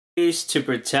Ways to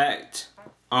protect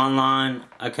online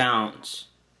accounts.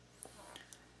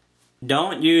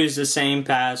 Don't use the same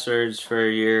passwords for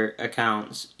your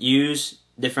accounts. Use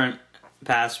different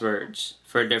passwords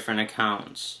for different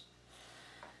accounts.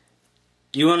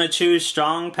 You want to choose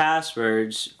strong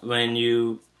passwords when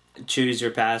you choose your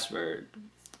password.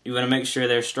 You want to make sure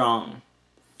they're strong.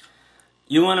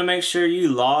 You want to make sure you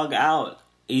log out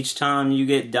each time you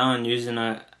get done using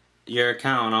your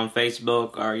account on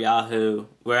Facebook or Yahoo,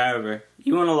 wherever.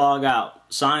 You want to log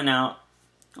out. Sign out.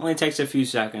 Only takes a few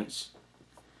seconds.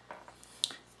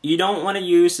 You don't want to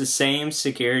use the same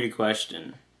security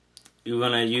question. You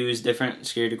want to use different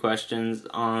security questions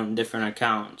on different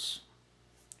accounts.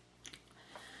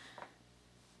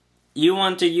 You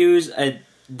want to use a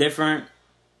different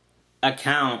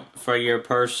account for your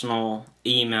personal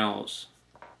emails.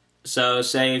 So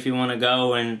say if you want to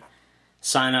go and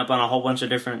sign up on a whole bunch of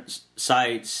different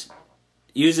sites,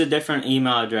 use a different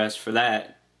email address for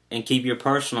that and keep your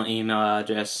personal email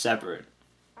address separate.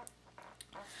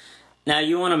 Now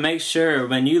you want to make sure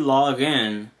when you log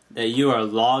in that you are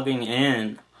logging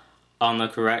in on the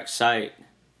correct site.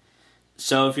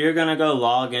 So if you're going to go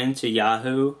log into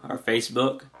Yahoo or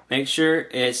Facebook, make sure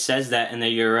it says that in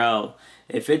the URL.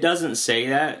 If it doesn't say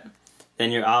that,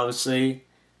 then you're obviously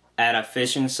at a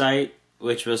phishing site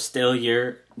which will steal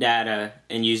your data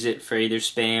and use it for either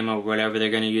spam or whatever they're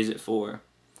going to use it for.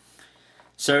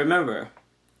 So remember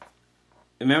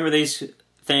these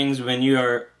things when you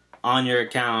are on your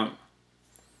account,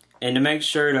 and to make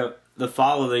sure to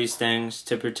follow these things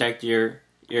to protect your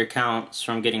accounts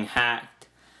from getting hacked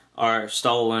or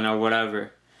stolen or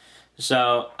whatever.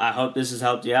 So I hope this has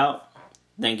helped you out.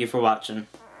 Thank you for watching.